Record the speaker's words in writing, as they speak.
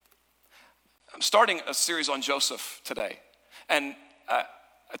I'm starting a series on Joseph today. And I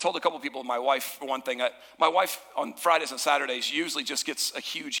told a couple of people, my wife, for one thing, my wife on Fridays and Saturdays usually just gets a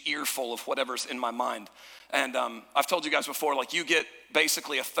huge earful of whatever's in my mind. And I've told you guys before, like you get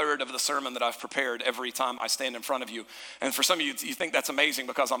basically a third of the sermon that I've prepared every time I stand in front of you. And for some of you, you think that's amazing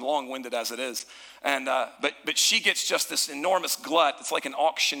because I'm long-winded as it is. And but she gets just this enormous glut. It's like an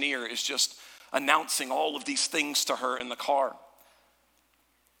auctioneer is just announcing all of these things to her in the car.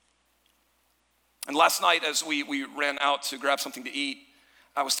 And last night as we ran out to grab something to eat,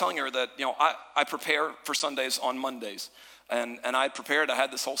 I was telling her that, I prepare for Sundays on Mondays. And I prepared, I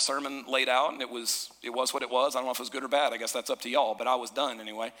had this whole sermon laid out, and it was what it was. I don't know if it was good or bad. I guess that's up to y'all, but I was done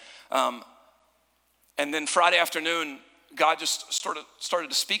anyway. And then Friday afternoon, God just started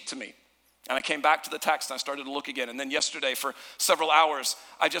to speak to me. And I came back to the text and I started to look again. And then yesterday for several hours,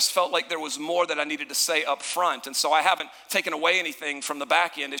 I just felt like there was more that I needed to say up front. And so I haven't taken away anything from the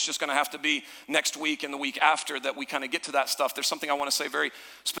back end. It's just gonna have to be next week and the week after that we kind of get to that stuff. There's something I wanna say very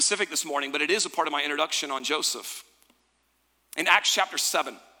specific this morning, but it is a part of my introduction on Joseph. In Acts chapter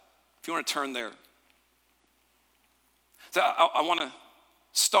 7, if you wanna turn there. So I wanna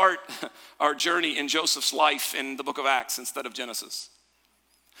start our journey in Joseph's life in the book of Acts instead of Genesis.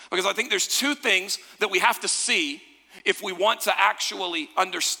 Because I think there's two things that we have to see if we want to actually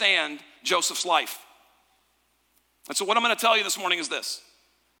understand Joseph's life. And so what I'm going to tell you this morning is this.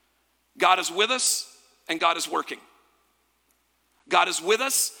 God is with us and God is working. God is with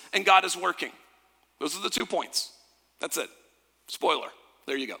us and God is working. Those are the 2 points. That's it. Spoiler.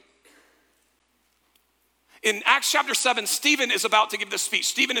 There you go. In Acts chapter 7, Stephen is about to give this speech.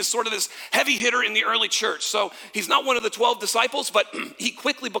 Stephen is sort of this heavy hitter in the early church. So he's not one of the 12 disciples, but he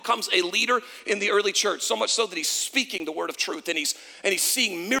quickly becomes a leader in the early church. So much so that he's speaking the word of truth and he's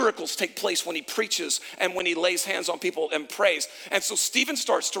seeing miracles take place when he preaches and when he lays hands on people and prays. And so Stephen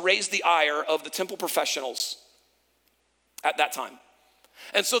starts to raise the ire of the temple professionals at that time.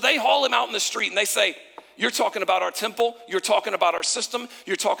 And so they haul him out in the street and they say, you're talking about our temple, you're talking about our system,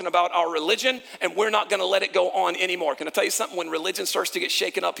 you're talking about our religion, and we're not gonna let it go on anymore. Can I tell you something? When religion starts to get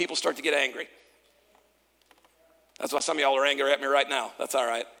shaken up, people start to get angry. That's why some of y'all are angry at me right now. That's all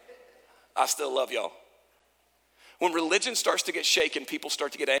right. I still love y'all. When religion starts to get shaken, people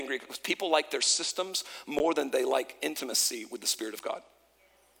start to get angry because people like their systems more than they like intimacy with the Spirit of God.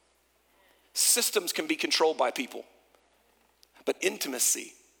 Systems can be controlled by people, but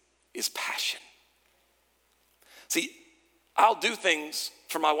intimacy is passion. See, I'll do things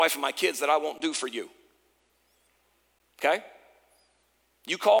for my wife and my kids that I won't do for you. Okay?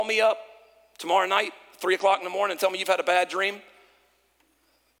 You call me up tomorrow night, 3 o'clock in the morning, and tell me you've had a bad dream.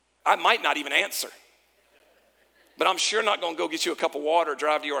 I might not even answer. But I'm sure not gonna go get you a cup of water,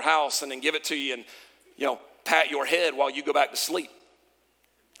 drive to your house, and then give it to you and, pat your head while you go back to sleep.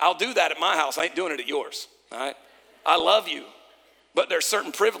 I'll do that at my house. I ain't doing it at yours, all right? I love you, but there's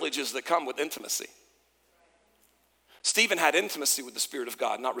certain privileges that come with intimacy. Stephen had intimacy with the Spirit of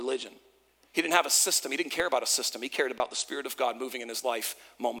God, not religion. He didn't have a system. He didn't care about a system. He cared about the Spirit of God moving in his life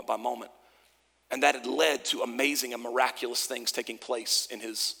moment by moment. And that had led to amazing and miraculous things taking place in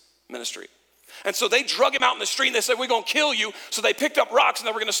his ministry. And so they drug him out in the street and they said, we're gonna kill you. So they picked up rocks and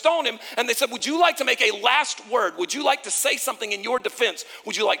they were gonna stone him. And they said, would you like to make a last word? Would you like to say something in your defense?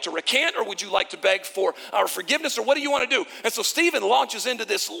 Would you like to recant or would you like to beg for our forgiveness or what do you wanna do? And so Stephen launches into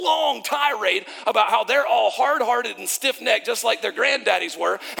this long tirade about how they're all hard-hearted and stiff-necked just like their granddaddies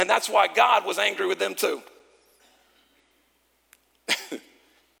were. And that's why God was angry with them too.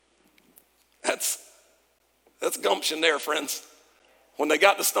 That's gumption there, friends. When they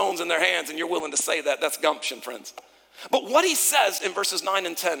got the stones in their hands and you're willing to say that, that's gumption, friends. But what he says in verses 9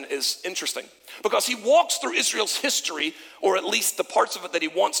 and 10 is interesting because he walks through Israel's history, or at least the parts of it that he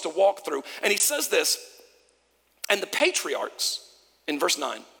wants to walk through. And he says this, and the patriarchs, in verse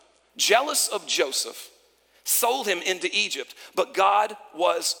 9, jealous of Joseph, sold him into Egypt, but God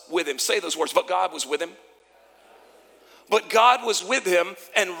was with him. Say those words, but God was with him. But God was with him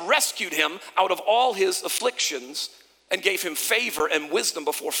and rescued him out of all his afflictions and gave him favor and wisdom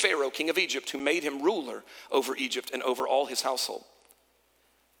before Pharaoh, king of Egypt, who made him ruler over Egypt and over all his household.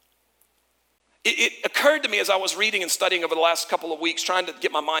 It occurred to me as I was reading and studying over the last couple of weeks, trying to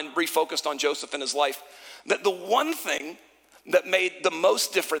get my mind refocused on Joseph and his life, that the one thing that made the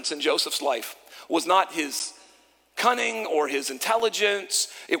most difference in Joseph's life was not his cunning or his intelligence.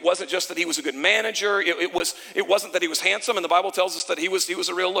 It wasn't just that he was a good manager. It wasn't that he was handsome, and the Bible tells us that he was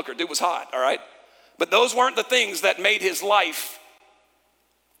a real looker. Dude was hot, all right? But those weren't the things that made his life,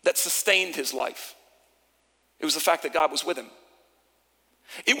 that sustained his life. It was the fact that God was with him.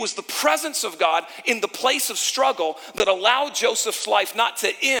 It was the presence of God in the place of struggle that allowed Joseph's life not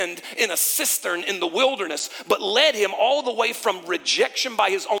to end in a cistern in the wilderness, but led him all the way from rejection by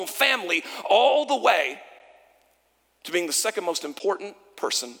his own family, all the way to being the second most important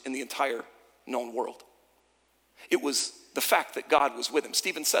person in the entire known world. It was the fact that God was with him.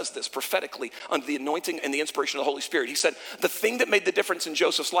 Stephen says this prophetically under the anointing and the inspiration of the Holy Spirit. He said the thing that made the difference in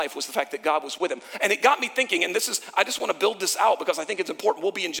Joseph's life was the fact that God was with him. And it got me thinking, and I just want to build this out because I think it's important.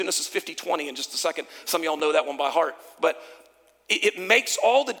 We'll be in Genesis 50:20 in just a second. Some of y'all know that one by heart. But it makes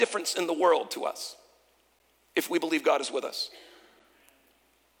all the difference in the world to us if we believe God is with us.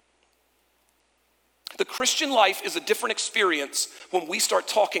 The Christian life is a different experience when we start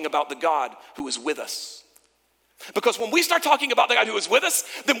talking about the God who is with us. Because when we start talking about the God who is with us,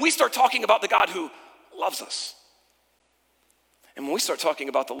 then we start talking about the God who loves us. And when we start talking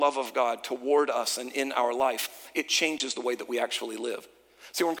about the love of God toward us and in our life, it changes the way that we actually live.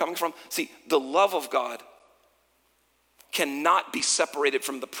 See where I'm coming from? See, the love of God cannot be separated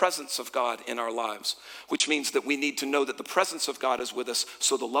from the presence of God in our lives, which means that we need to know that the presence of God is with us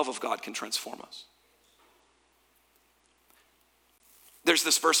so the love of God can transform us. There's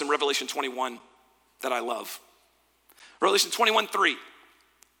this verse in Revelation 21 that I love. Revelation 21:3.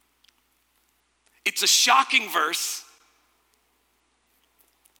 It's a shocking verse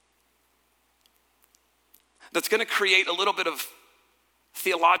that's going to create a little bit of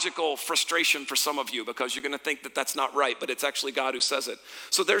theological frustration for some of you because you're going to think that that's not right, but it's actually God who says it.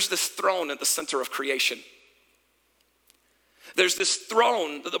 So there's this throne at the center of creation. There's this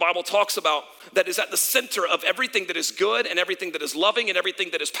throne that the Bible talks about that is at the center of everything that is good and everything that is loving and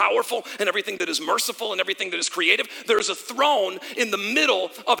everything that is powerful and everything that is merciful and everything that is creative. There's a throne in the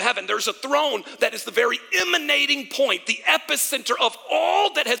middle of heaven. There's a throne that is the very emanating point, the epicenter of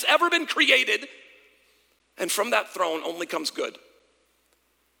all that has ever been created. And from that throne only comes good.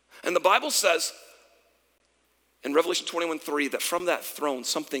 And the Bible says in Revelation 21:3 that from that throne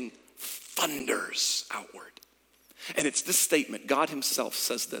something thunders outward. And it's this statement, God himself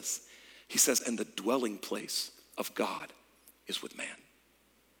says this. He says, and the dwelling place of God is with man.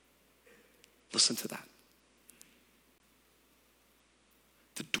 Listen to that.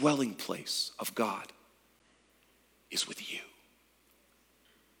 The dwelling place of God is with you.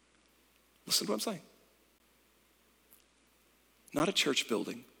 Listen to what I'm saying. Not a church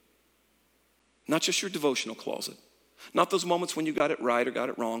building, not just your devotional closet, not those moments when you got it right or got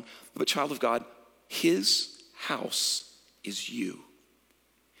it wrong, but child of God, his house is you.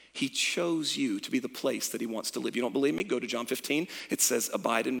 He chose you to be the place that he wants to live. You don't believe me? Go to John 15. It says,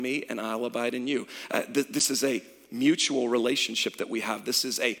 abide in me and I'll abide in you. This is a mutual relationship that we have. This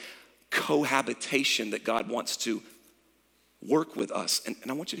is a cohabitation that God wants to work with us. And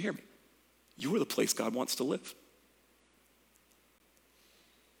I want you to hear me. You are the place God wants to live.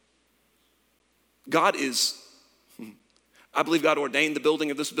 I believe God ordained the building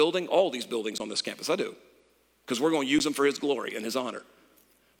of this building, all these buildings on this campus. I do. Because we're going to use them for his glory and his honor.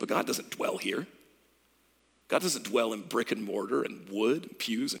 But God doesn't dwell here. God doesn't dwell in brick and mortar and wood and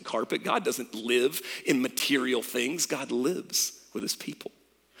pews and carpet. God doesn't live in material things. God lives with his people.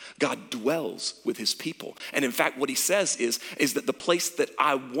 God dwells with his people. And in fact, what he says is that the place that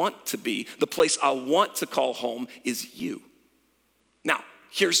I want to be, the place I want to call home is you. Now,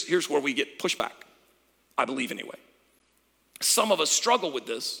 here's where we get pushback, I believe anyway. Some of us struggle with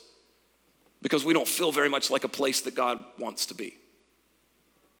this because we don't feel very much like a place that God wants to be.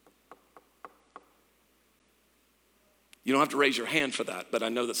 You don't have to raise your hand for that, but I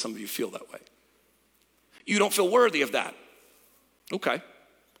know that some of you feel that way. You don't feel worthy of that. Okay.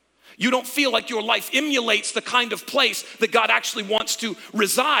 You don't feel like your life emulates the kind of place that God actually wants to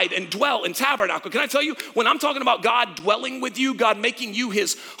reside and dwell and tabernacle. Can I tell you, when I'm talking about God dwelling with you, God making you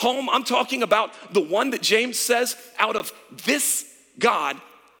his home, I'm talking about the one that James says, out of this God,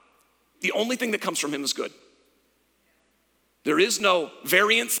 the only thing that comes from him is good. There is no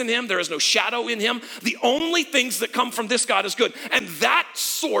variance in him. There is no shadow in him. The only things that come from this God is good. And that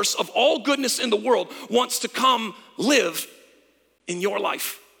source of all goodness in the world wants to come live in your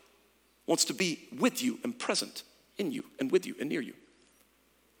life. Wants to be with you and present in you and with you and near you.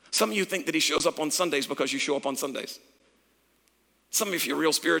 Some of you think that he shows up on Sundays because you show up on Sundays. Some of you, if you're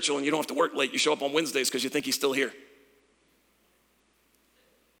real spiritual and you don't have to work late, you show up on Wednesdays because you think he's still here.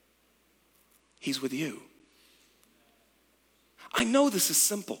 He's with you. I know this is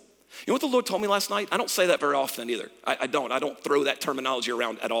simple. You know what the Lord told me last night? I don't say that very often either. I don't throw that terminology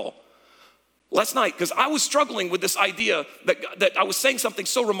around at all. Last night, because I was struggling with this idea that I was saying something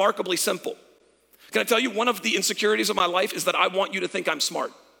so remarkably simple. Can I tell you, one of the insecurities of my life is that I want you to think I'm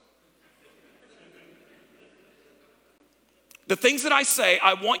smart. The things that I say,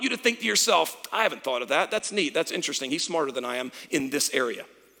 I want you to think to yourself, I haven't thought of that. That's neat. That's interesting. He's smarter than I am in this area.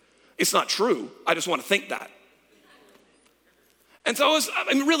 It's not true. I just want to think that. And so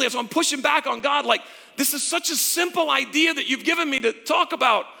really, as I'm pushing back on God, like, this is such a simple idea that you've given me to talk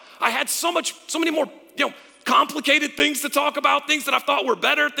about. I had so many more, complicated things to talk about, things that I thought were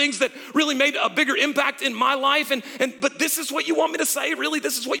better, things that really made a bigger impact in my life. But this is what you want me to say? Really?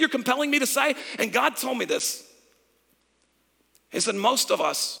 This is what you're compelling me to say? And God told me this. He said, most of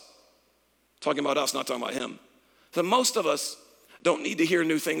us, talking about us, not talking about him, that most of us don't need to hear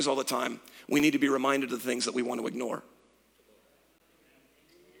new things all the time. We need to be reminded of the things that we want to ignore.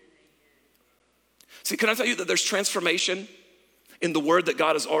 See, can I tell you that there's transformation in the word that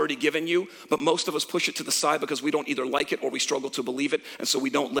God has already given you, but most of us push it to the side because we don't either like it or we struggle to believe it, and so we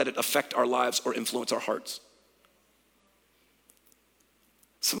don't let it affect our lives or influence our hearts.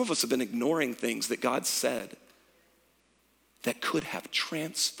 Some of us have been ignoring things that God said that could have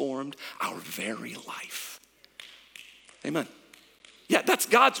transformed our very life. Amen. Yeah, that's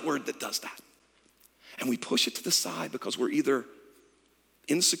God's word that does that. And we push it to the side because we're either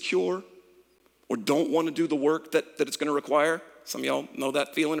insecure or don't want to do the work that it's going to require. Some of y'all know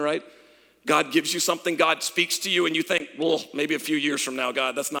that feeling, right? God gives you something, God speaks to you, and you think, well, maybe a few years from now,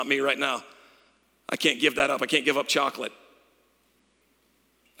 God, that's not me right now. I can't give that up. I can't give up chocolate.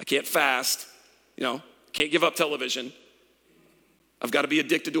 I can't fast, can't give up television. I've got to be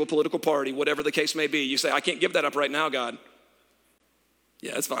addicted to a political party, whatever the case may be. You say, I can't give that up right now, God.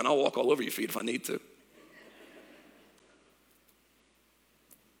 Yeah, it's fine. I'll walk all over your feet if I need to.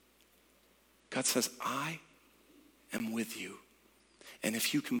 God says, I am with you. And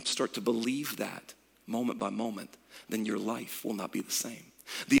if you can start to believe that moment by moment, then your life will not be the same.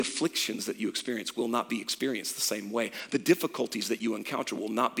 The afflictions that you experience will not be experienced the same way. The difficulties that you encounter will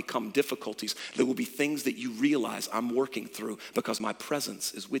not become difficulties. There will be things that you realize I'm working through because my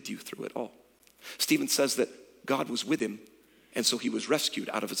presence is with you through it all. Stephen says that God was with him, and so he was rescued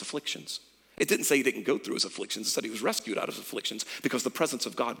out of his afflictions. It didn't say he didn't go through his afflictions. It said he was rescued out of his afflictions because the presence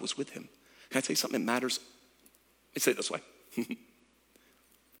of God was with him. Can I tell you something that matters? Let me say it this way.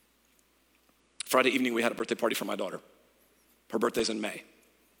 Friday evening, we had a birthday party for my daughter. Her birthday's in May.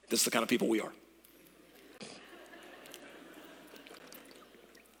 This is the kind of people we are.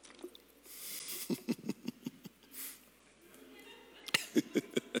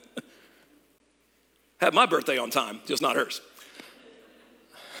 Had my birthday on time, just not hers.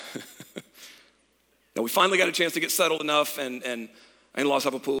 Now, we finally got a chance to get settled enough, and in-laws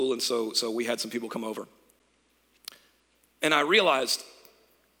have a pool, and so we had some people come over. And I realized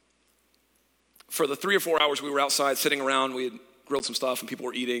for the 3 or 4 hours we were outside sitting around, we had grilled some stuff and people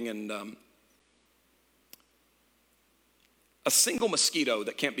were eating, and a single mosquito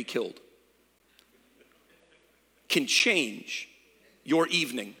that can't be killed can change your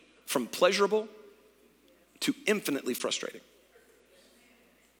evening from pleasurable to infinitely frustrating.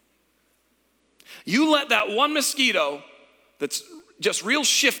 You let that one mosquito that's just real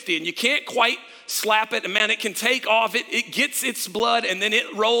shifty and you can't quite slap it, and man, it can take off, it gets its blood and then it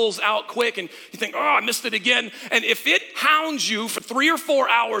rolls out quick and you think, oh, I missed it again. And if it hounds you for 3 or 4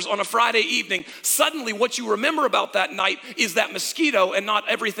 hours on a Friday evening, suddenly what you remember about that night is that mosquito and not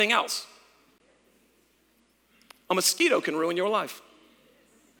everything else. A mosquito can ruin your life.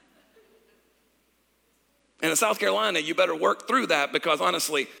 And in South Carolina, you better work through that because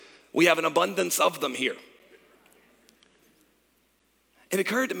honestly, we have an abundance of them here. It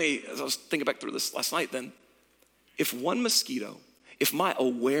occurred to me as I was thinking back through this last night then, if my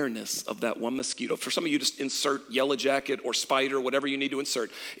awareness of that one mosquito, for some of you just insert yellow jacket or spider, whatever you need to insert,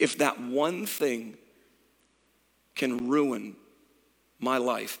 if that one thing can ruin my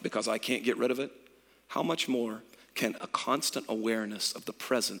life because I can't get rid of it, how much more can a constant awareness of the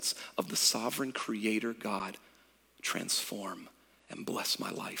presence of the sovereign creator God transform and bless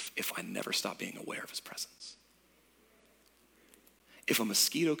my life if I never stop being aware of his presence? If a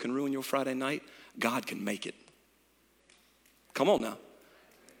mosquito can ruin your Friday night, God can make it. Come on now.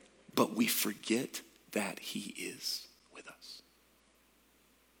 But we forget that he is with us.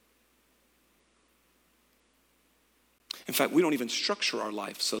 In fact, we don't even structure our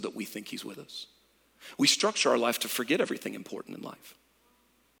life so that we think he's with us. We structure our life to forget everything important in life.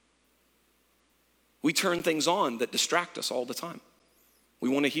 We turn things on that distract us all the time. We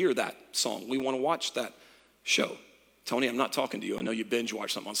want to hear that song. We want to watch that show. Tony, I'm not talking to you. I know you binge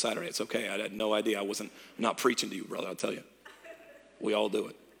watch something on Saturday. It's okay. I had no idea. I'm not preaching to you, brother. I'll tell you. We all do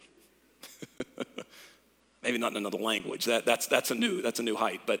it. Maybe not in another language. That's a new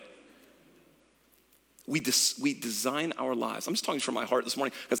height. But we design our lives. I'm just talking from my heart this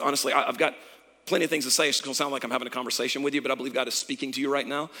morning because honestly, I've got plenty of things to say. It's going to sound like I'm having a conversation with you, but I believe God is speaking to you right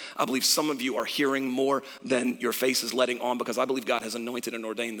now. I believe some of you are hearing more than your face is letting on, because I believe God has anointed and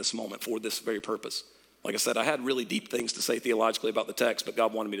ordained this moment for this very purpose. Like I said, I had really deep things to say theologically about the text, but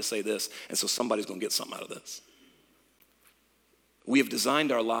God wanted me to say this, and so somebody's going to get something out of this. We have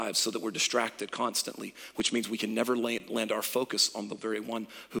designed our lives so that we're distracted constantly, which means we can never land our focus on the very one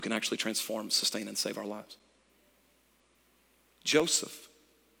who can actually transform, sustain, and save our lives. Joseph,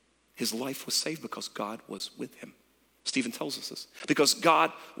 his life was saved because God was with him. Stephen tells us this. Because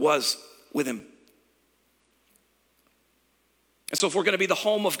God was with him. And so if we're going to be the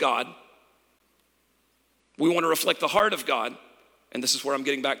home of God, we want to reflect the heart of God, and this is where I'm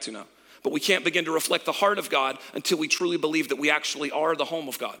getting back to now. But we can't begin to reflect the heart of God until we truly believe that we actually are the home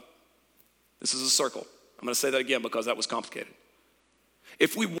of God. This is a circle. I'm going to say that again because that was complicated.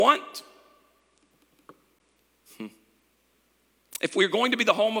 If we're going to be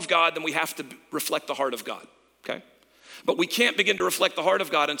the home of God, then we have to reflect the heart of God, okay? But we can't begin to reflect the heart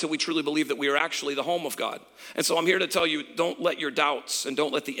of God until we truly believe that we are actually the home of God. And so I'm here to tell you, don't let your doubts and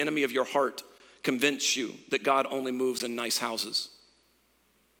don't let the enemy of your heart convince you that God only moves in nice houses.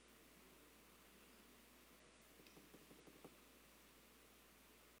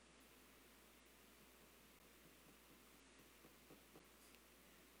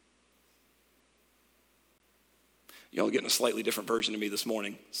 Y'all are getting a slightly different version of me this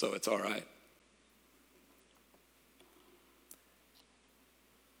morning, so it's all right.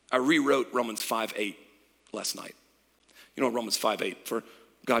 I rewrote Romans 5:8 last night. You know Romans 5:8, for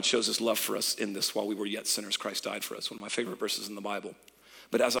God shows his love for us in this: while we were yet sinners, Christ died for us. One of my favorite verses in the Bible.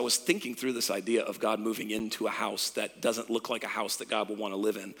 But as I was thinking through this idea of God moving into a house that doesn't look like a house that God will want to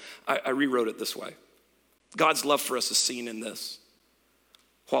live in, I rewrote it this way. God's love for us is seen in this.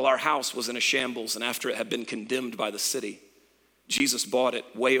 While our house was in a shambles and after it had been condemned by the city, Jesus bought it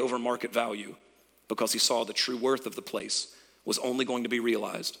way over market value because he saw the true worth of the place was only going to be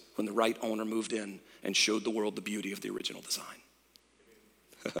realized when the right owner moved in and showed the world the beauty of the original design.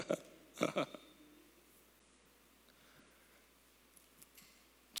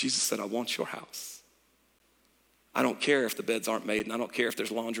 Jesus said, I want your house. I don't care if the beds aren't made, and I don't care if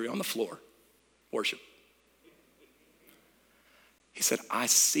there's laundry on the floor. Worship. He said, I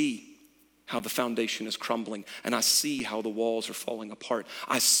see how the foundation is crumbling, and I see how the walls are falling apart.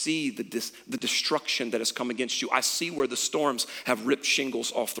 I see the destruction that has come against you. I see where the storms have ripped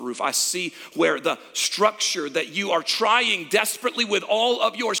shingles off the roof. I see where the structure that you are trying desperately with all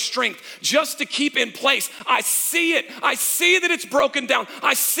of your strength just to keep in place, I see it. I see that it's broken down.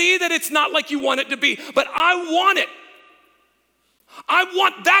 I see that it's not like you want it to be, but I want it. I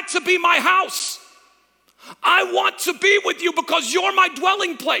want that to be my house. I want to be with you because you're my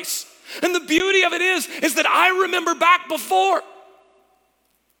dwelling place. And the beauty of it is that I remember back before.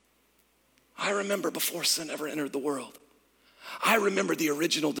 I remember before sin ever entered the world. I remember the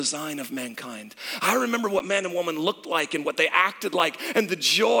original design of mankind. I remember what man and woman looked like and what they acted like, and the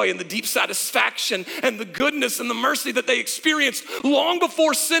joy and the deep satisfaction and the goodness and the mercy that they experienced long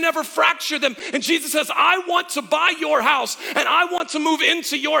before sin ever fractured them. And Jesus says, I want to buy your house, and I want to move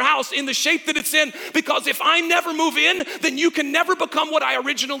into your house in the shape that it's in, because if I never move in, then you can never become what I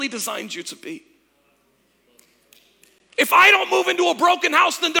originally designed you to be. If I don't move into a broken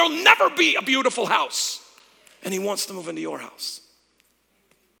house, then there'll never be a beautiful house. And he wants to move into your house.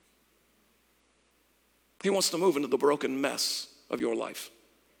 He wants to move into the broken mess of your life.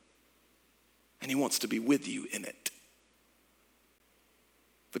 And he wants to be with you in it.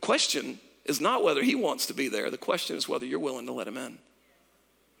 The question is not whether he wants to be there. The question is whether you're willing to let him in.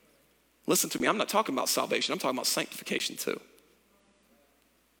 Listen to me, I'm not talking about salvation. I'm talking about sanctification too.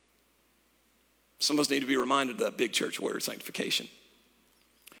 Some of us need to be reminded of that big church word, sanctification.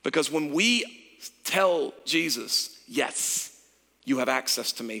 Because when we tell Jesus, yes, you have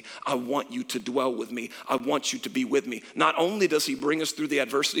access to me. I want you to dwell with me. I want you to be with me. Not only does he bring us through the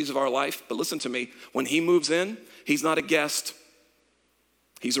adversities of our life, but listen to me, when he moves in, he's not a guest,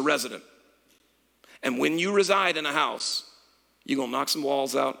 he's a resident. And when you reside in a house, you're gonna knock some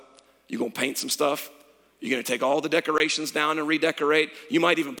walls out, you're gonna paint some stuff, you're gonna take all the decorations down and redecorate. You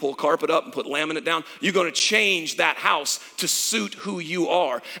might even pull carpet up and put laminate down. You're gonna change that house to suit who you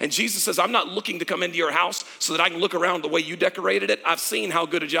are. And Jesus says, I'm not looking to come into your house so that I can look around the way you decorated it. I've seen how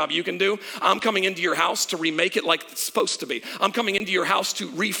good a job you can do. I'm coming into your house to remake it like it's supposed to be. I'm coming into your house to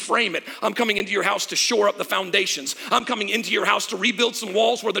reframe it. I'm coming into your house to shore up the foundations. I'm coming into your house to rebuild some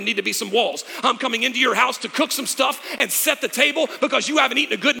walls where there need to be some walls. I'm coming into your house to cook some stuff and set the table because you haven't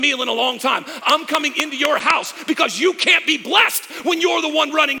eaten a good meal in a long time. I'm coming into your your house, because you can't be blessed when you're the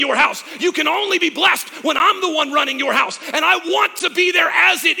one running your house. You can only be blessed when I'm the one running your house. And I want to be there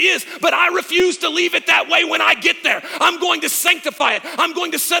as it is, but I refuse to leave it that way when I get there. I'm going to sanctify it. I'm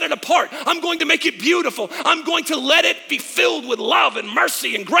going to set it apart. I'm going to make it beautiful. I'm going to let it be filled with love and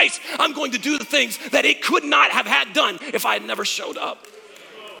mercy and grace. I'm going to do the things that it could not have had done if I had never showed up.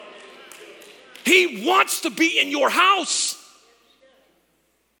 He wants to be in your house.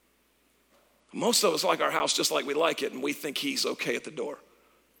 Most of us like our house just like we like it, and we think he's okay at the door.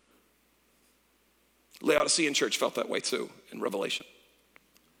 Laodicean church felt that way too in Revelation.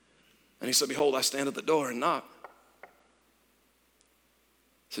 And he said, behold, I stand at the door and knock.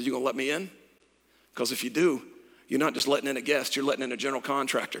 He said, you gonna let me in? Because if you do, you're not just letting in a guest, you're letting in a general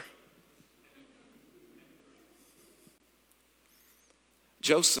contractor.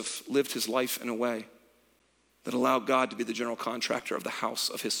 Joseph lived his life in a way that allowed God to be the general contractor of the house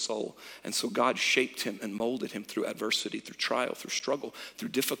of his soul. And so God shaped him and molded him through adversity, through trial, through struggle, through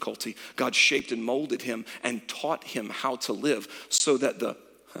difficulty. God shaped and molded him and taught him how to live, so that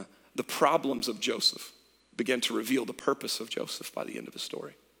the problems of Joseph began to reveal the purpose of Joseph by the end of his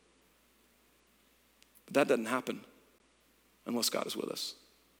story. But that doesn't happen unless God is with us.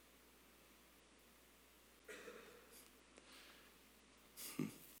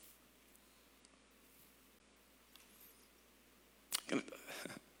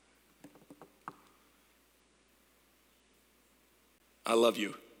 I love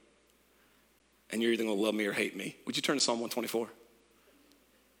you, and you're either going to love me or hate me. Would you turn to Psalm 124?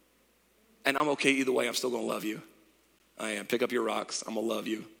 And I'm okay either way. I'm still going to love you. I am. Pick up your rocks. I'm going to love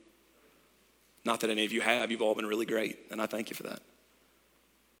you. Not that any of you have. You've all been really great, and I thank you for that.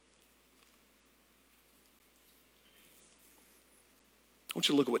 I want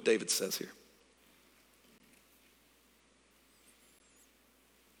you to look at what David says here.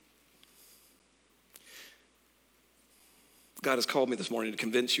 God has called me this morning to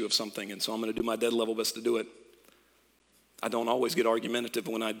convince you of something, and so I'm going to do my dead level best to do it. I don't always get argumentative,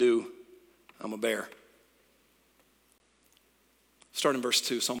 but when I do, I'm a bear. Start in verse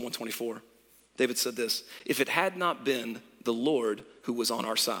 2, Psalm 124. David said this, if it had not been the Lord who was on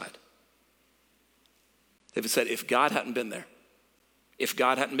our side. David said, if God hadn't been there, if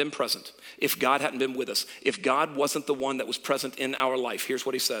God hadn't been present, if God hadn't been with us, if God wasn't the one that was present in our life, here's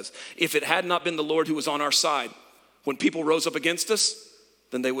what he says. If it had not been the Lord who was on our side, when people rose up against us,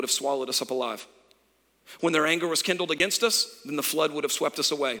 then they would have swallowed us up alive. When their anger was kindled against us, then the flood would have swept us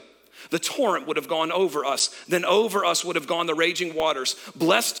away. The torrent would have gone over us. Then over us would have gone the raging waters.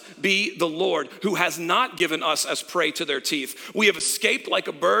 Blessed be the Lord, who has not given us as prey to their teeth. We have escaped like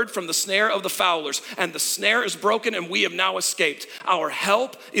a bird from the snare of the fowlers, and the snare is broken, and we have now escaped. Our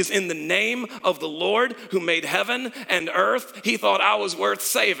help is in the name of the Lord, who made heaven and earth. He thought I was worth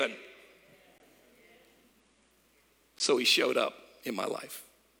saving. So he showed up in my life.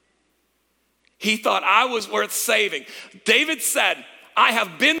 He thought I was worth saving. David said, I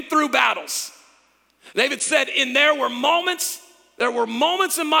have been through battles. David said, there were moments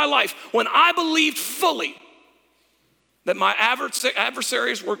in my life when I believed fully that my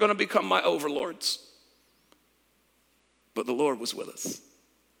adversaries were going to become my overlords. But the Lord was with us.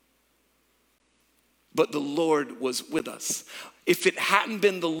 But the Lord was with us. If it hadn't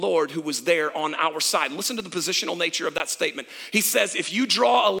been the Lord who was there on our side, listen to the positional nature of that statement. He says, if you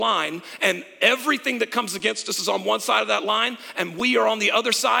draw a line and everything that comes against us is on one side of that line and we are on the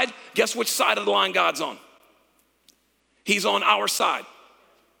other side, guess which side of the line God's on? He's on our side.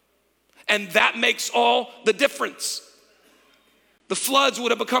 And that makes all the difference. The floods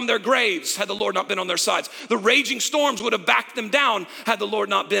would have become their graves had the Lord not been on their sides. The raging storms would have backed them down had the Lord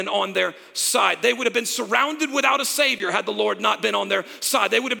not been on their side. They would have been surrounded without a Savior had the Lord not been on their side.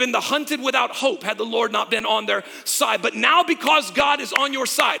 They would have been the hunted without hope had the Lord not been on their side. But now, because God is on your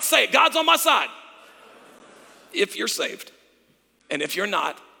side, say it, God's on my side. If you're saved. And if you're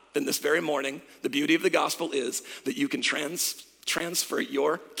not, then this very morning, the beauty of the gospel is that you can transfer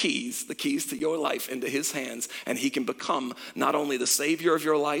your keys, the keys to your life, into his hands, and he can become not only the Savior of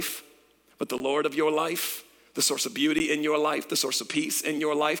your life, but the Lord of your life, the source of beauty in your life, the source of peace in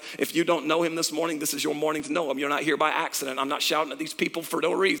your life. If you don't know him this morning, this is your morning to know him. You're not here by accident. I'm not shouting at these people for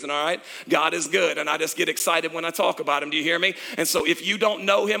no reason, all right? God is good, and I just get excited when I talk about him. Do you hear me? And so if you don't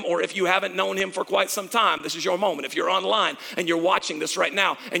know him, or if you haven't known him for quite some time, this is your moment. If you're online and you're watching this right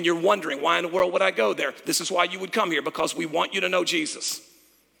now and you're wondering, why in the world would I go there? This is why you would come here, because we want you to know Jesus.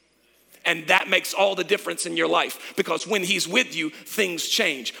 And that makes all the difference in your life, because when he's with you, things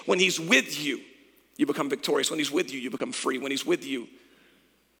change. When he's with you, you become victorious. When he's with you, you become free. When he's with you,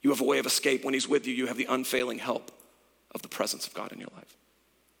 you have a way of escape. When he's with you, you have the unfailing help of the presence of God in your life.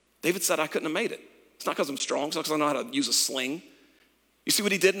 David said, I couldn't have made it. It's not because I'm strong. It's not because I know how to use a sling. You see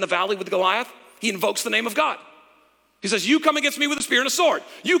what he did in the valley with Goliath? He invokes the name of God. He says, you come against me with a spear and a sword.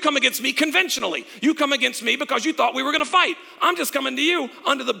 You come against me conventionally. You come against me because you thought we were going to fight. I'm just coming to you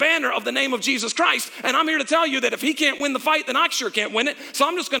under the banner of the name of Jesus Christ. And I'm here to tell you that if he can't win the fight, then I sure can't win it. So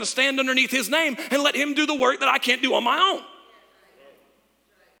I'm just going to stand underneath his name and let him do the work that I can't do on my own.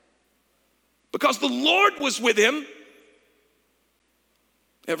 Because the Lord was with him,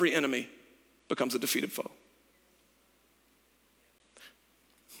 every enemy becomes a defeated foe.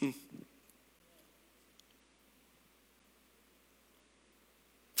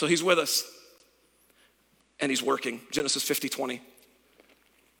 So he's with us, and he's working. Genesis 50:20.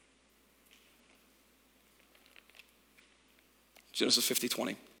 Genesis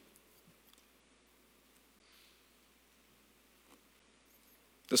 50:20.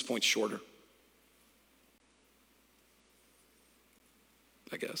 This point's shorter,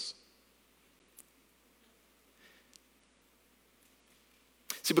 I guess.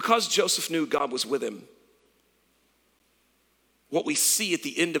 See, because Joseph knew God was with him, what we see at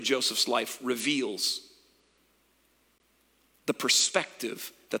the end of Joseph's life reveals the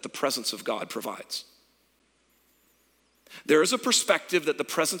perspective that the presence of God provides. There is a perspective that the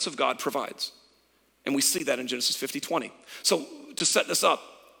presence of God provides. And we see that in Genesis 50:20. So to set this up,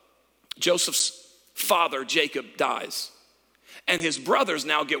 Joseph's father, Jacob, dies. And his brothers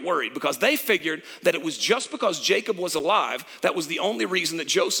now get worried because they figured that it was just because Jacob was alive that was the only reason that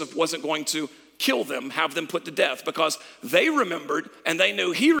Joseph wasn't going to kill them, have them put to death, because they remembered and they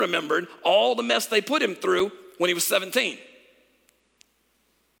knew he remembered all the mess they put him through when he was 17.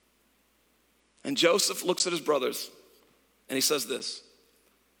 And Joseph looks at his brothers and he says this,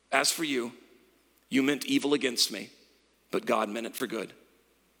 as for you, you meant evil against me, but God meant it for good,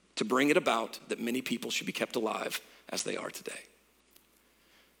 to bring it about that many people should be kept alive as they are today.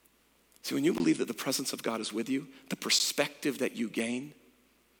 See, when you believe that the presence of God is with you, the perspective that you gain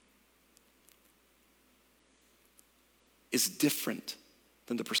is different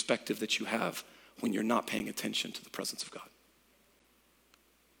than the perspective that you have when you're not paying attention to the presence of God.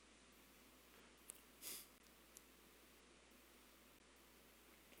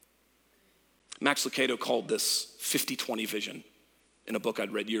 Max Lucado called this 50-20 vision in a book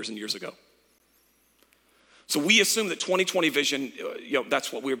I'd read years and years ago. So we assume that 20-20 vision,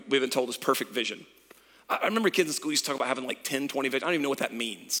 that's what we've been told is perfect vision. I remember kids in school used to talk about having like 10-20 vision. I don't even know what that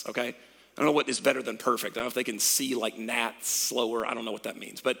means, okay? I don't know what is better than perfect. I don't know if they can see like gnats slower. I don't know what that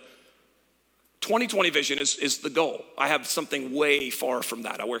means. But 20-20 vision is the goal. I have something way far from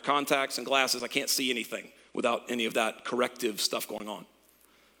that. I wear contacts and glasses. I can't see anything without any of that corrective stuff going on.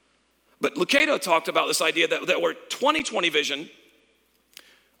 But Lucado talked about this idea that where 20-20 vision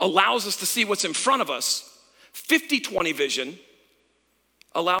allows us to see what's in front of us, 50-20 vision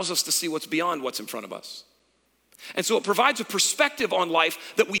allows us to see what's beyond what's in front of us. And so it provides a perspective on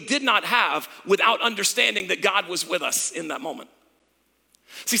life that we did not have without understanding that God was with us in that moment.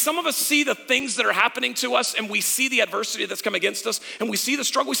 See, some of us see the things that are happening to us and we see the adversity that's come against us and we see the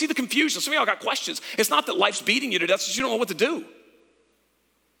struggle, we see the confusion. Some of y'all got questions. It's not that life's beating you to death, it's just you don't know what to do.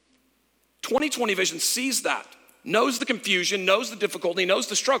 20-20 vision sees that, knows the confusion, knows the difficulty, knows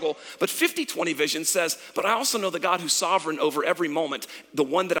the struggle, but 50-20 vision says, but I also know the God who's sovereign over every moment, the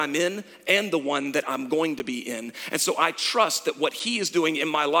one that I'm in and the one that I'm going to be in. And so I trust that what he is doing in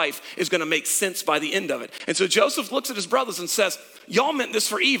my life is going to make sense by the end of it. And so Joseph looks at his brothers and says, y'all meant this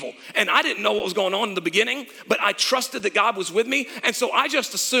for evil. And I didn't know what was going on in the beginning, but I trusted that God was with me. And so I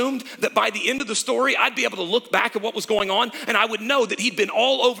just assumed that by the end of the story, I'd be able to look back at what was going on and I would know that he'd been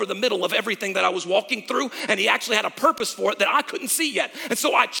all over the middle of everything that I was walking through and he actually had a purpose for it that I couldn't see yet. And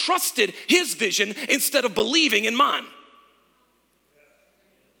so I trusted his vision instead of believing in mine.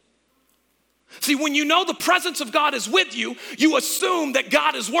 See, when you know the presence of God is with you, you assume that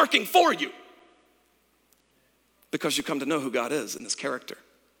God is working for you. Because you come to know who God is and his character.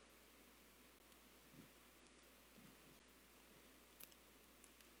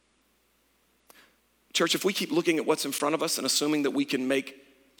 Church, if we keep looking at what's in front of us and assuming that we can make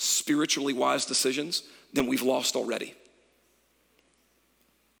spiritually wise decisions, then we've lost already.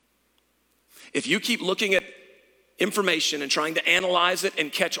 If you keep looking at information and trying to analyze it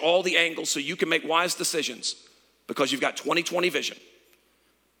and catch all the angles so you can make wise decisions because you've got 20-20 vision.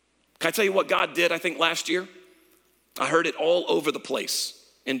 Can I tell you what God did, I think, last year? I heard it all over the place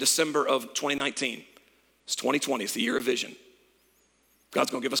in December of 2019. It's 2020, it's the year of vision.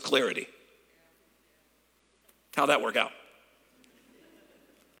 God's gonna give us clarity. How'd that work out?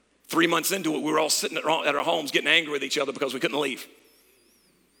 3 months into it, we were all sitting at our homes getting angry with each other because we couldn't leave.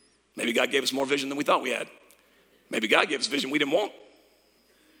 Maybe God gave us more vision than we thought we had. Maybe God gave us vision we didn't want.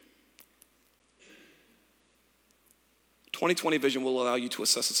 20/20 vision will allow you to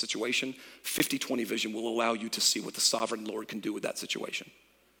assess a situation. 50/20 vision will allow you to see what the sovereign Lord can do with that situation.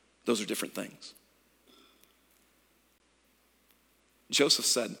 Those are different things. Joseph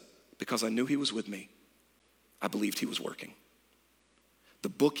said, because I knew he was with me, I believed he was working. The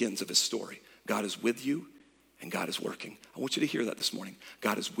bookends of his story. God is with you and God is working. I want you to hear that this morning.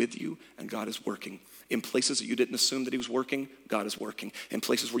 God is with you and God is working. In places that you didn't assume that he was working, God is working. In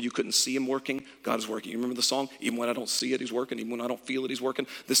places where you couldn't see him working, God is working. You remember the song? Even when I don't see it, he's working. Even when I don't feel it, he's working.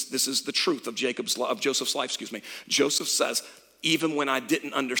 This is the truth of Joseph's life, Joseph says, even when I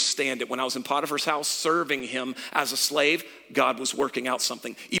didn't understand it, when I was in Potiphar's house serving him as a slave, God was working out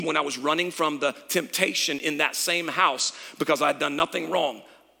something. Even when I was running from the temptation in that same house because I'd done nothing wrong,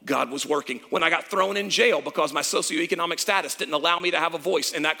 God was working. When I got thrown in jail because my socioeconomic status didn't allow me to have a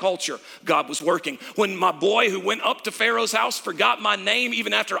voice in that culture, God was working. When my boy who went up to Pharaoh's house forgot my name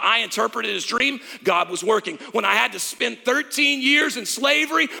even after I interpreted his dream, God was working. When I had to spend 13 years in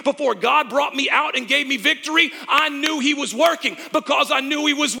slavery before God brought me out and gave me victory, I knew he was working because I knew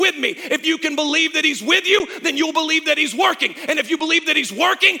he was with me. If you can believe that he's with you, then you'll believe that he's working. And if you believe that he's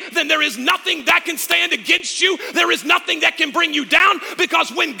working, then there is nothing that can stand against you. There is nothing that can bring you down,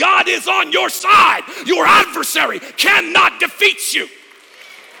 because when God is on your side, your adversary cannot defeat you.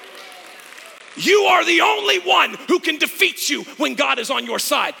 You are the only one who can defeat you when God is on your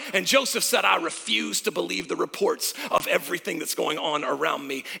side. And Joseph said, I refuse to believe the reports of everything that's going on around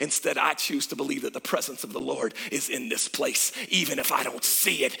me. Instead, I choose to believe that the presence of the Lord is in this place. Even if I don't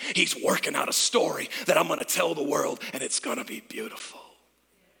see it, he's working out a story that I'm going to tell the world, and it's going to be beautiful.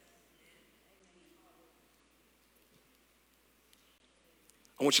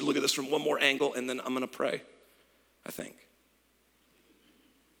 I want you to look at this from one more angle, and then I'm going to pray, I think.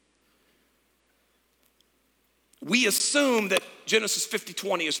 We assume that Genesis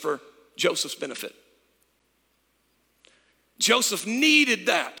 50:20 is for Joseph's benefit. Joseph needed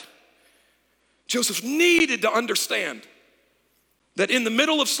that. Joseph needed to understand that in the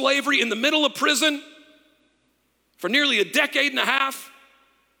middle of slavery, in the middle of prison, for nearly a decade and a half,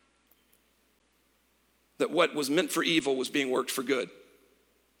 that what was meant for evil was being worked for good.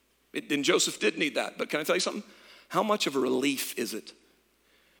 And Joseph did need that. But can I tell you something? How much of a relief is it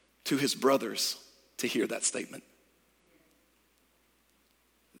to his brothers to hear that statement?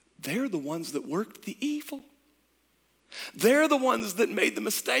 They're the ones that worked the evil. They're the ones that made the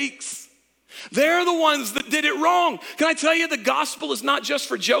mistakes. They're the ones that did it wrong. Can I tell you, the gospel is not just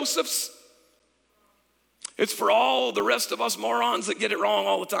for Josephs. It's for all the rest of us morons that get it wrong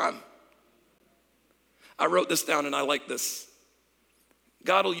all the time. I wrote this down and I like this.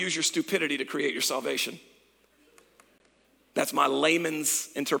 God will use your stupidity to create your salvation. That's my layman's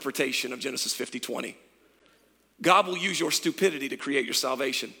interpretation of Genesis 50:20. God will use your stupidity to create your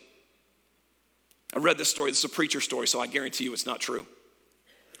salvation. I read this story. This is a preacher story, so I guarantee you it's not true.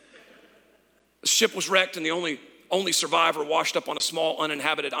 The ship was wrecked, and the only survivor washed up on a small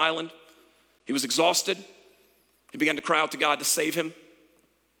uninhabited island. He was exhausted. He began to cry out to God to save him.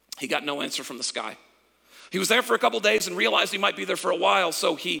 He got no answer from the sky. He was there for a couple days and realized he might be there for a while,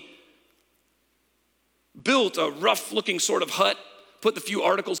 so he built a rough-looking sort of hut, put the few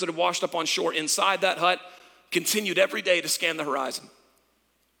articles that had washed up on shore inside that hut, continued every day to scan the horizon.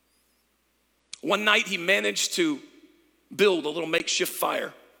 One night he managed to build a little makeshift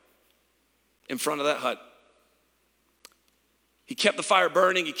fire in front of that hut. He kept the fire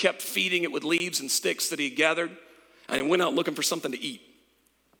burning, he kept feeding it with leaves and sticks that he had gathered, and he went out looking for something to eat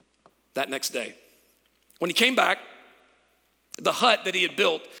that next day. When he came back, the hut that he had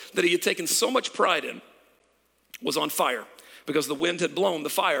built, that he had taken so much pride in, was on fire because the wind had blown the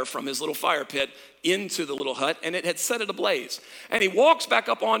fire from his little fire pit into the little hut, and it had set it ablaze. And he walks back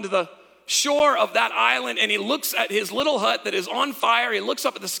up onto the shore of that island, and he looks at his little hut that is on fire. He looks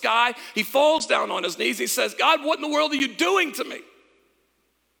up at the sky. He falls down on his knees. He says, God, what in the world are you doing to me?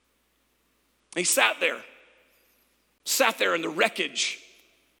 He sat there in the wreckage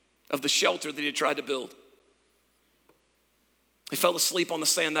of the shelter that he had tried to build. He fell asleep on the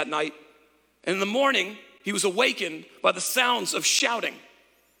sand that night. And in the morning, he was awakened by the sounds of shouting.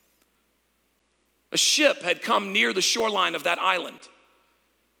 A ship had come near the shoreline of that island.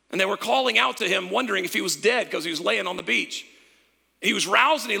 And they were calling out to him, wondering if he was dead because he was laying on the beach. He was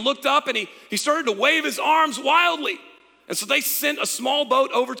roused and he looked up and he started to wave his arms wildly. And so they sent a small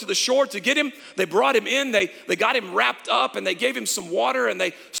boat over to the shore to get him. They brought him in, they got him wrapped up, and they gave him some water, and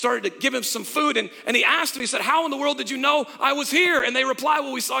they started to give him some food. And he asked him, he said, how in the world did you know I was here? And they replied,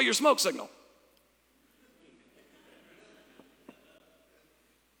 well, we saw your smoke signal.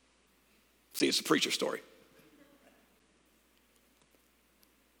 See, it's a preacher story.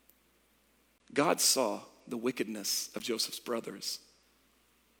 God saw the wickedness of Joseph's brothers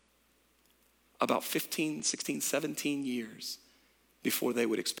about 15, 16, 17 years before they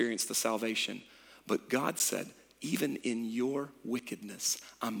would experience the salvation. But God said, even in your wickedness,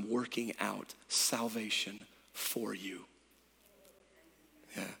 I'm working out salvation for you.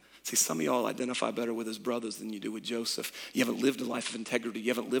 Yeah. See, some of y'all identify better with his brothers than you do with Joseph. You haven't lived a life of integrity. You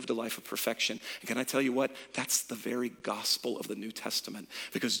haven't lived a life of perfection. And can I tell you what? That's the very gospel of the New Testament,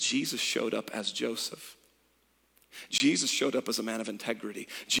 because Jesus showed up as Joseph. Jesus showed up as a man of integrity.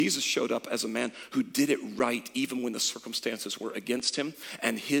 Jesus showed up as a man who did it right even when the circumstances were against him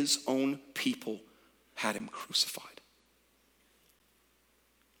and his own people had him crucified.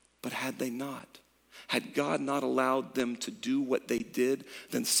 But had they not, had God not allowed them to do what they did,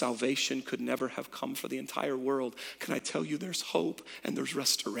 then salvation could never have come for the entire world. Can I tell you, there's hope and there's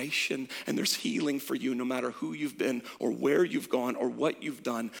restoration and there's healing for you no matter who you've been or where you've gone or what you've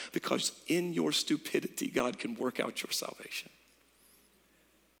done, because in your stupidity, God can work out your salvation.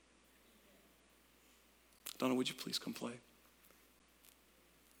 Donna, would you please come play?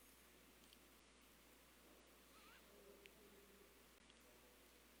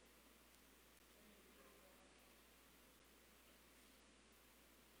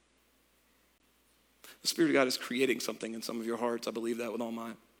 The Spirit of God is creating something in some of your hearts. I believe that with all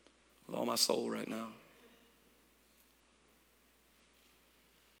my soul right now.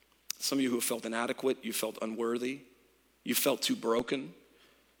 Some of you who have felt inadequate, you felt unworthy, you felt too broken,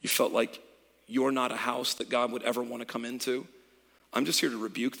 you felt like you're not a house that God would ever want to come into. I'm just here to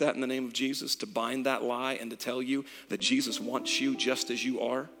rebuke that in the name of Jesus, to bind that lie and to tell you that Jesus wants you just as you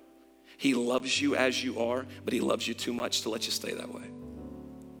are. He loves you as you are, but he loves you too much to let you stay that way.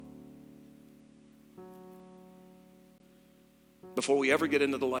 Before we ever get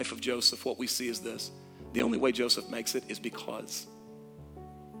into the life of Joseph, what we see is this. The only way Joseph makes it is because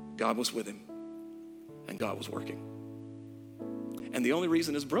God was with him and God was working. And the only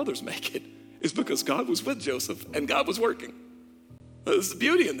reason his brothers make it is because God was with Joseph and God was working. There's the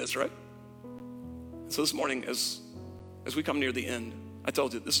beauty in this, right? So this morning, as we come near the end, I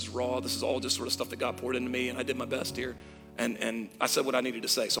told you this is raw. This is all just sort of stuff that God poured into me, and I did my best here. And I said what I needed to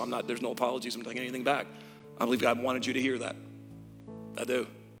say, so there's no apologies. I'm not taking anything back. I believe God wanted you to hear that. I do.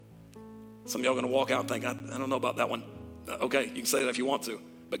 Some of y'all are going to walk out and think, I don't know about that one. Okay, you can say that if you want to,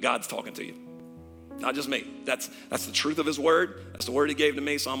 but God's talking to you. Not just me. That's the truth of his word. That's the word he gave to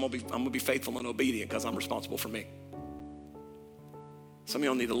me, so I'm going to be faithful and obedient because I'm responsible for me. Some of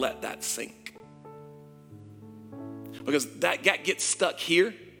y'all need to let that sink. Because that gets stuck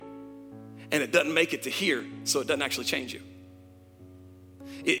here and it doesn't make it to here, so it doesn't actually change you.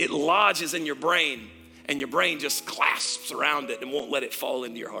 It lodges in your brain, and your brain just clasps around it and won't let it fall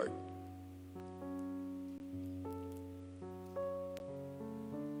into your heart.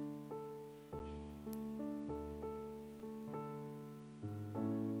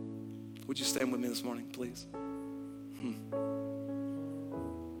 Would you stand with me this morning, please?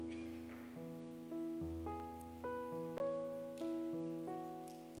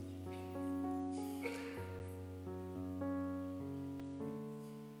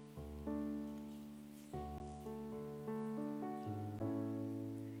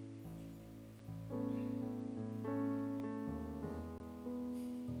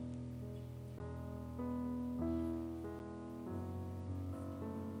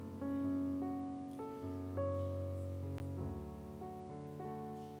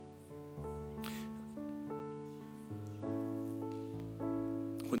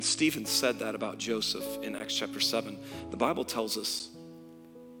 When Stephen said that about Joseph in Acts chapter 7, the Bible tells us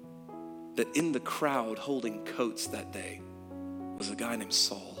that in the crowd holding coats that day was a guy named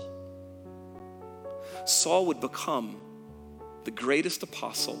Saul. Saul would become the greatest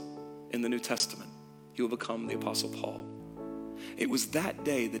apostle in the New Testament. He would become the Apostle Paul. It was that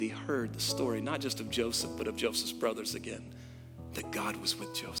day that he heard the story, not just of Joseph, but of Joseph's brothers again, that God was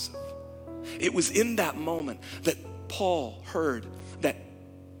with Joseph. It was in that moment that Paul heard that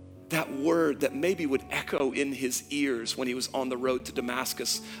word that maybe would echo in his ears when he was on the road to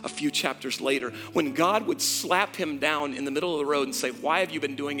Damascus a few chapters later, when God would slap him down in the middle of the road and say, why have you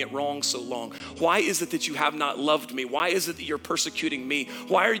been doing it wrong so long? Why is it that you have not loved me? Why is it that you're persecuting me?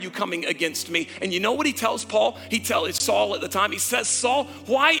 Why are you coming against me? And you know what he tells Paul? He tells Saul at the time, he says, Saul,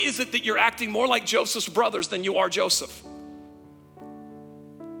 why is it that you're acting more like Joseph's brothers than you are Joseph?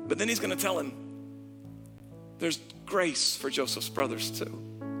 But then he's going to tell him, there's grace for Joseph's brothers too.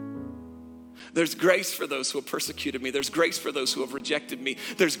 There's grace for those who have persecuted me. There's grace for those who have rejected me.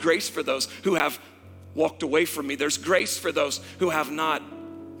 There's grace for those who have walked away from me. There's grace for those who have not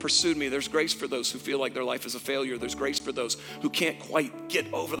pursued me. There's grace for those who feel like their life is a failure. There's grace for those who can't quite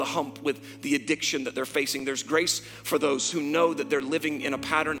get over the hump with the addiction that they're facing. There's grace for those who know that they're living in a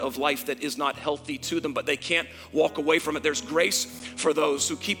pattern of life that is not healthy to them, but they can't walk away from it. There's grace for those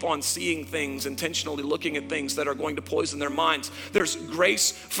who keep on seeing things, intentionally looking at things that are going to poison their minds. There's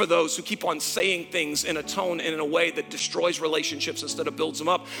grace for those who keep on saying things in a tone and in a way that destroys relationships instead of builds them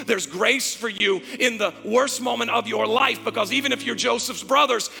up. There's grace for you in the worst moment of your life, because even if you're Joseph's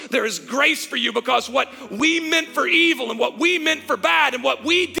brothers, there is grace for you, because what we meant for evil and what we meant for bad and what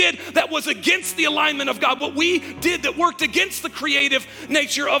we did that was against the alignment of God, what we did that worked against the creative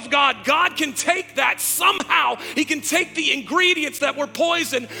nature of God, God can take that somehow. He can take the ingredients that were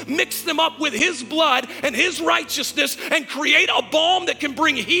poison, mix them up with his blood and his righteousness, and create a balm that can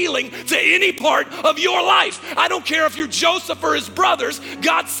bring healing to any part of your life. I don't care if you're Joseph or his brothers.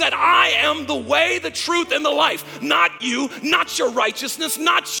 God said, I am the way, the truth, and the life. Not you, not your righteousness,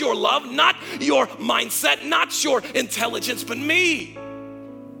 not your love, not your mindset, not your intelligence, but me.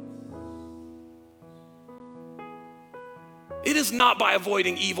 It is not by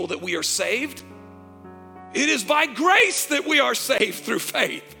avoiding evil that we are saved. It is by grace that we are saved through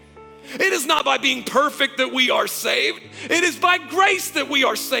faith. It is not by being perfect that we are saved. It is by grace that we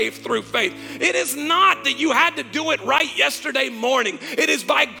are saved through faith. It is not that you had to do it right yesterday morning. It is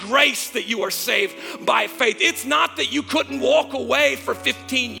by grace that you are saved by faith. It's not that you couldn't walk away for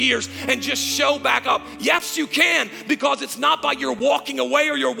 15 years and just show back up. Yes, you can, because it's not by your walking away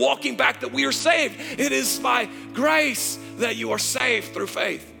or your walking back that we are saved. It is by grace that you are saved through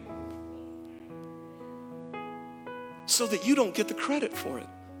faith. So that you don't get the credit for it.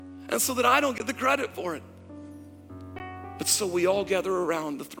 And so that I don't get the credit for it. But so we all gather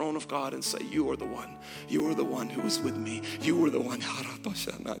around the throne of God and say, you are the one. You are the one who is with me. You are the one.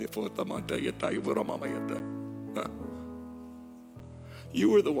 You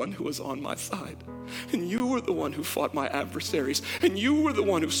were the one who was on my side. And you were the one who fought my adversaries. And you were the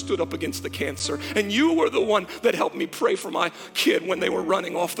one who stood up against the cancer. And you were the one that helped me pray for my kid when they were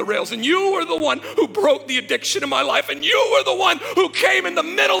running off the rails. And you were the one who broke the addiction in my life. And you were the one who came in the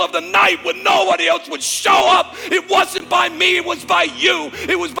middle of the night when nobody else would show up. It wasn't by me, it was by you.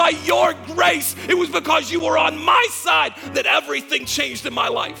 It was by your grace. It was because you were on my side that everything changed in my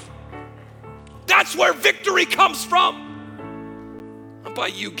life. That's where victory comes from. By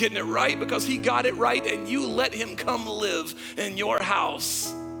you getting it right, because he got it right and you let him come live in your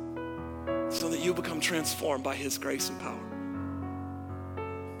house so that you become transformed by his grace and power.